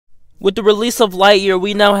With the release of Lightyear,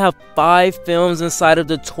 we now have 5 films inside of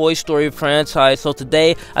the Toy Story franchise. So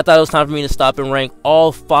today, I thought it was time for me to stop and rank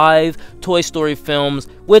all 5 Toy Story films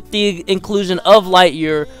with the inclusion of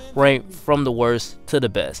Lightyear ranked from the worst to the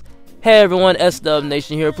best. Hey everyone, SW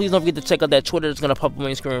Nation here. Please don't forget to check out that Twitter that's going to pop up on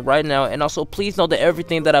your screen right now. And also, please know that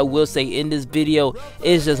everything that I will say in this video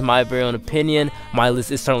is just my very own opinion. My list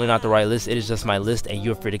is certainly not the right list. It is just my list, and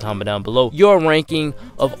you're free to comment down below your ranking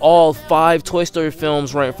of all 5 Toy Story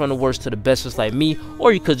films ranked from the worst to the best, just like me.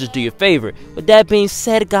 Or you could just do your favorite. With that being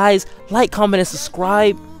said, guys, like, comment, and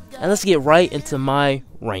subscribe. And let's get right into my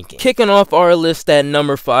ranking. Kicking off our list at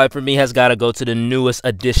number 5 for me has got to go to the newest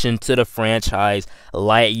addition to the franchise,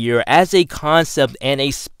 Lightyear. As a concept and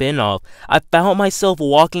a spin-off, I found myself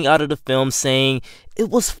walking out of the film saying, it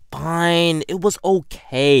was fine, it was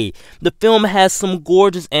okay. The film has some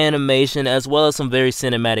gorgeous animation as well as some very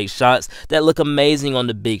cinematic shots that look amazing on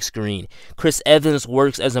the big screen. Chris Evans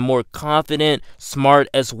works as a more confident, smart,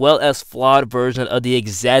 as well as flawed version of the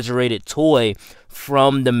exaggerated toy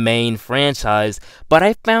from the main franchise, but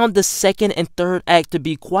I found the second and third act to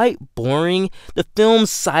be quite boring. The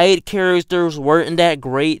film's side characters weren't that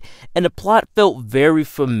great, and the plot felt very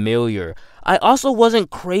familiar. I also wasn't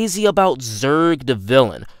crazy about Zurg the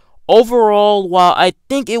villain. Overall, while I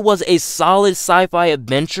think it was a solid sci-fi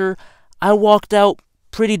adventure, I walked out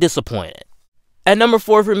pretty disappointed. At number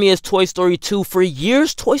 4 for me is Toy Story 2. For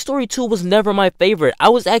years, Toy Story 2 was never my favorite. I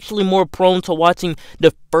was actually more prone to watching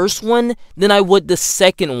the first one than I would the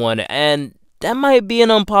second one, and that might be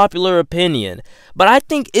an unpopular opinion, but I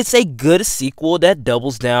think it's a good sequel that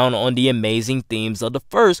doubles down on the amazing themes of the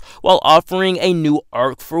first while offering a new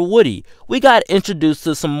arc for Woody. We got introduced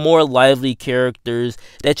to some more lively characters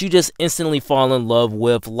that you just instantly fall in love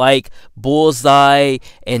with, like Bullseye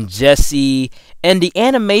and Jessie, and the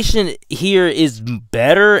animation here is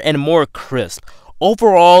better and more crisp.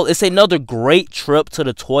 Overall, it's another great trip to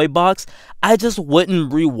the toy box. I just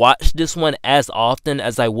wouldn't rewatch this one as often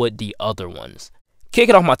as I would the other ones.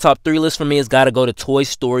 Kicking off my top 3 list for me has got to go to Toy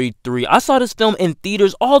Story 3. I saw this film in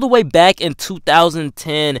theaters all the way back in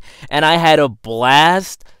 2010, and I had a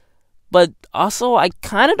blast. But also, I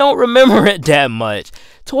kind of don't remember it that much.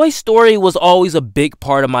 Toy Story was always a big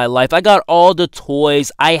part of my life. I got all the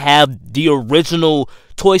toys. I have the original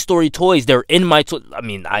Toy Story toys. They're in my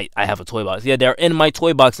I have a toy box. Yeah, they're in my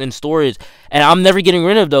toy box in storage. And I'm never getting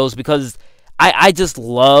rid of those because I just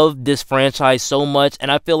love this franchise so much.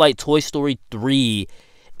 And I feel like Toy Story 3,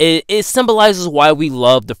 it symbolizes why we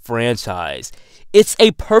love the franchise. It's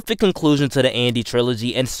a perfect conclusion to the Andy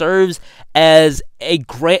trilogy and serves as a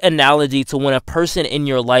great analogy to when a person in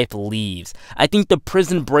your life leaves. I think the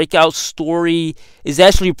prison breakout story is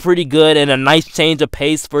actually pretty good and a nice change of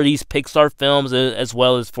pace for these Pixar films as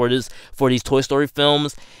well as for these Toy Story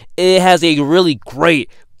films. It has a really great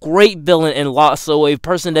villain in Lotso, a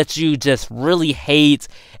person that you just really hate,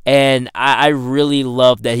 and I really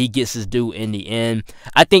love that he gets his due in the end.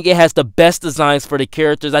 I think it has the best designs for the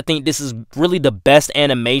characters. I think this is really the best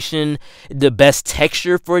animation, the best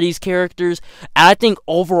texture for these characters. And I think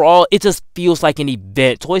overall, it just feels like an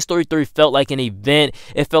event. Toy Story 3 felt like an event.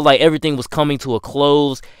 It felt like everything was coming to a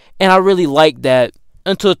close, and I really liked that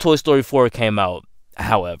until Toy Story 4 came out,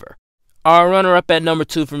 however. Our runner-up at number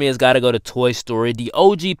 2 for me has got to go to Toy Story. The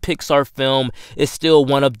OG Pixar film is still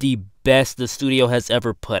one of the best the studio has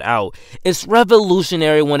ever put out. It's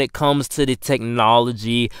revolutionary when it comes to the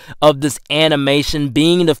technology of this animation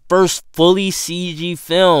being the first fully CG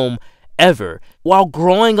film ever. While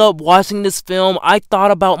growing up watching this film, I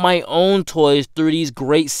thought about my own toys through these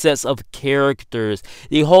great sets of characters.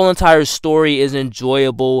 The whole entire story is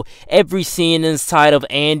enjoyable. Every scene inside of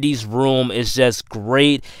Andy's room is just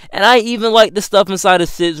great. And I even like the stuff inside of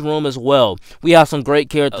Sid's room as well. We have some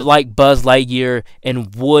great characters like Buzz Lightyear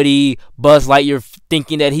and Woody. Buzz Lightyear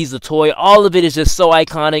thinking that he's a toy. All of it is just so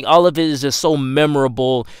iconic. All of it is just so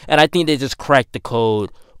memorable. And I think they just cracked the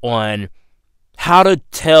code on how to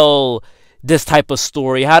tell this type of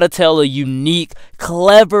story, how to tell a unique,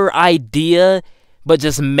 clever idea, but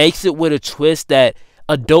just makes it with a twist that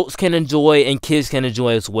adults can enjoy and kids can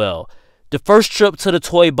enjoy as well. The first trip to the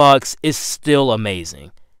toy box is still amazing.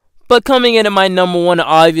 But coming in at my number 1,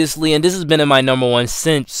 obviously, and this has been in my number 1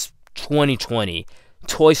 since 2020,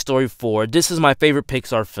 Toy Story 4. This is my favorite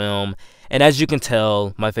Pixar film, and as you can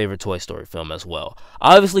tell, my favorite Toy Story film as well.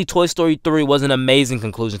 Obviously, Toy Story 3 was an amazing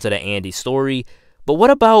conclusion to the Andy story, but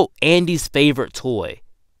what about Andy's favorite toy,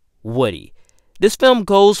 Woody? This film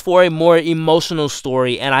goes for a more emotional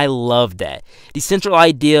story, and I love that. The central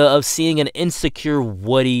idea of seeing an insecure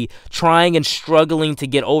Woody trying and struggling to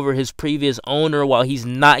get over his previous owner while he's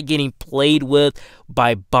not getting played with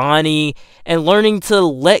by Bonnie, and learning to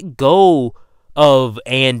let go of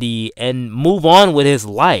Andy and move on with his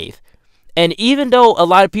life. And even though a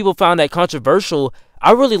lot of people found that controversial,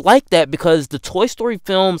 I really like that because the Toy Story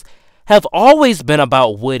films have always been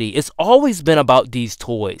about Woody. It's always been about these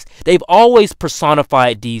toys. They've always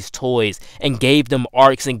personified these toys and gave them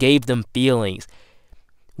arcs and gave them feelings.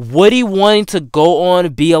 Woody wanting to go on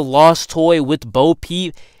and be a lost toy with Bo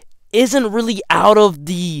Peep isn't really out of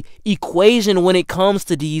the equation when it comes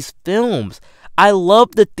to these films. I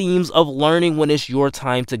love the themes of learning when it's your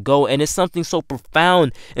time to go, and it's something so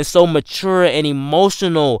profound and so mature and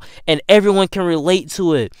emotional, and everyone can relate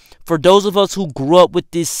to it. For those of us who grew up with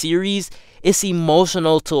this series, it's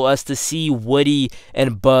emotional to us to see Woody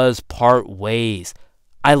and Buzz part ways.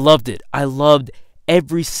 I loved it. I loved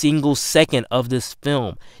every single second of this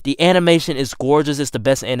film. The animation is gorgeous. It's the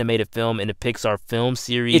best animated film in the Pixar film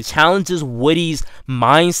series. It challenges Woody's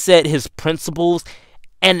mindset, his principles,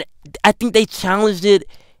 and I think they challenged it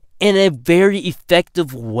in a very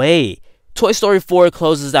effective way. Toy Story 4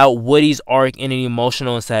 closes out Woody's arc in an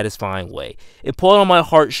emotional and satisfying way. It pulled on my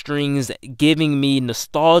heartstrings, giving me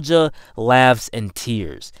nostalgia, laughs, and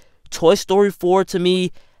tears. Toy Story 4 to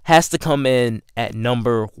me has to come in at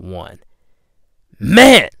number 1.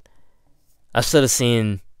 Man! I should have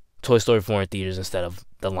seen Toy Story 4 in theaters instead of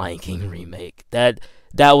the Lion King remake. That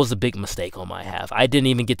was a big mistake on my half. I didn't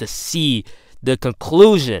even get to see the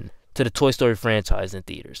conclusion to the Toy Story franchise in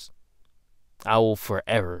theaters. I will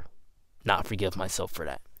forever not forgive myself for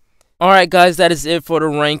that. Alright guys, that is it for the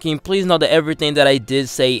ranking. Please know that everything that I did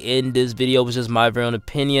say in this video was just my very own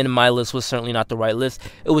opinion. My list was certainly not the right list.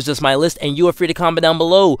 It was just my list, and you are free to comment down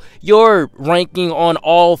below your ranking on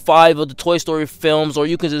all 5 of the Toy Story films, or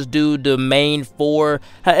you can just do the main 4,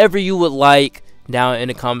 however you would like, down in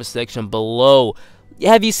the comment section below.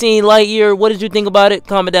 Have you seen Lightyear? What did you think about it?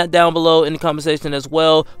 Comment that down below in the comment section as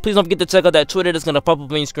well. Please don't forget to check out that Twitter that's going to pop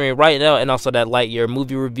up on your screen right now. And also that Lightyear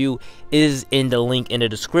movie review is in the link in the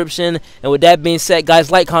description. And with that being said, guys,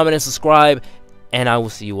 like, comment, and subscribe. And I will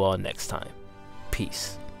see you all next time.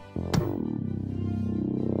 Peace.